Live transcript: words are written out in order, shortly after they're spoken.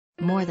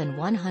More than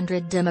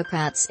 100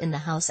 Democrats in the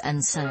House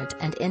and Senate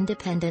and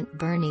independent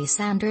Bernie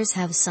Sanders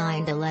have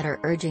signed a letter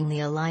urging the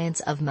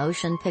Alliance of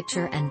Motion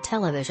Picture and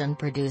Television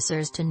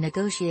Producers to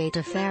negotiate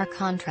a fair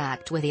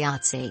contract with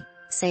IATSE,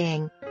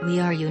 saying,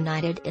 "We are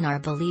united in our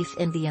belief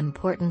in the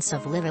importance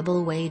of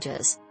livable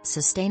wages,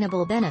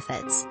 sustainable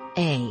benefits,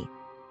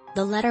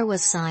 The letter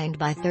was signed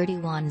by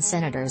 31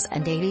 senators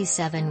and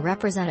 87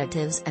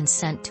 representatives and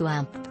sent to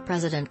AMPTP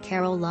President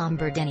Carol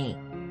Lombardini.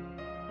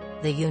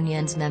 The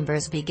union's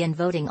members begin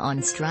voting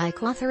on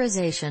strike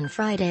authorization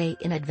Friday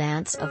in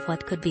advance of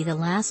what could be the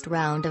last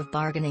round of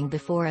bargaining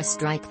before a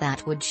strike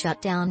that would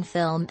shut down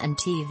film and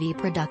TV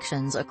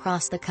productions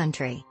across the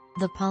country.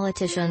 The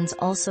politicians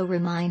also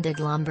reminded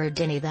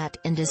Lombardini that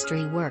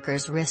industry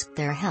workers risked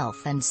their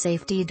health and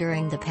safety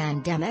during the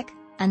pandemic,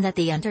 and that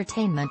the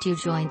entertainment you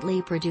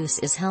jointly produce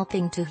is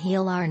helping to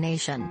heal our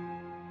nation.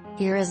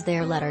 Here is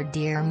their letter.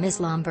 Dear Ms.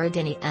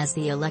 Lombardini, as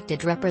the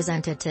elected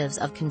representatives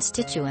of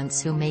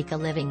constituents who make a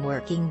living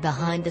working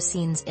behind the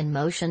scenes in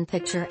motion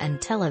picture and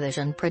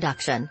television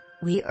production,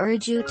 we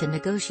urge you to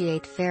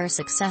negotiate fair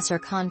successor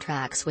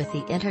contracts with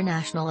the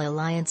International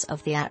Alliance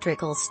of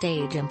Theatrical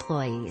Stage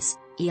Employees,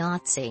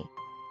 IATSE.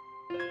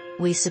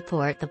 We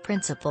support the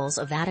principles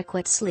of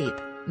adequate sleep,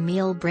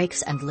 meal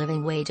breaks and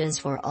living wages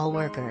for all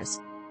workers.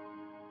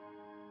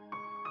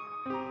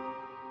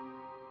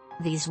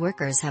 These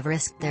workers have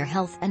risked their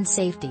health and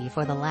safety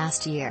for the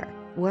last year,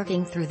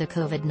 working through the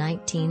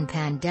COVID-19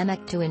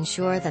 pandemic to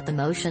ensure that the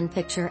motion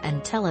picture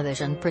and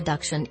television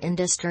production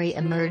industry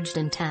emerged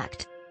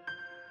intact.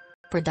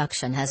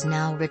 Production has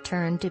now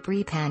returned to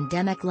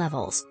pre-pandemic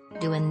levels,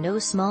 due in no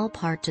small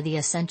part to the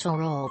essential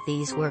role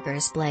these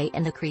workers play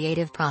in the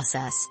creative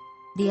process.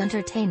 The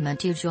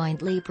entertainment you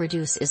jointly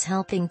produce is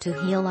helping to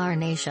heal our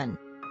nation.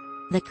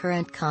 The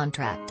current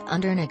contract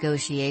under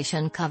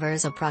negotiation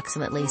covers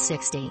approximately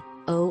 60,000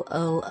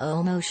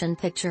 motion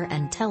picture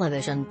and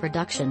television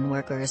production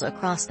workers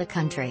across the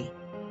country.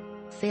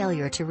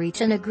 Failure to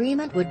reach an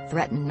agreement would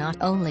threaten not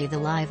only the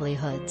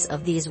livelihoods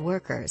of these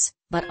workers,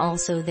 but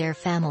also their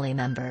family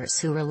members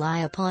who rely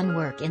upon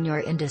work in your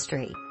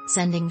industry,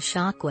 sending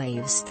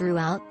shockwaves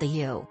throughout the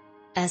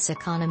U.S.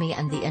 economy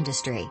and the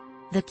industry.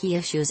 The key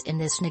issues in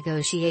this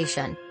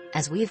negotiation,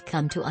 as we've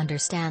come to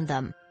understand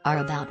them, are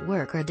about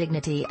worker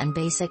dignity and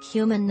basic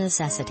human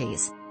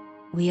necessities.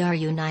 We are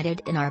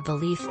united in our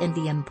belief in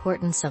the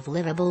importance of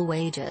livable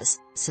wages,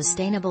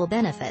 sustainable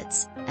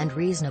benefits, and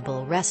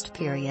reasonable rest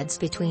periods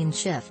between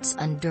shifts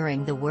and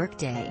during the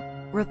workday.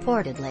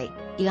 Reportedly,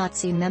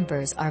 IATSE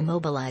members are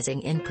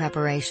mobilizing in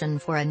preparation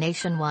for a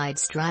nationwide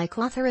strike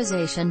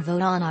authorization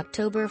vote on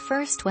October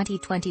 1,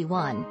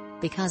 2021,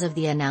 because of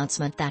the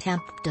announcement that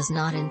AMPTP does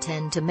not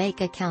intend to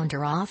make a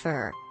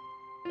counteroffer.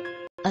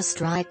 A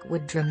strike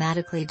would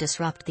dramatically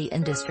disrupt the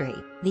industry,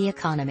 the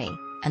economy,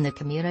 and the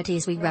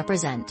communities we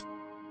represent.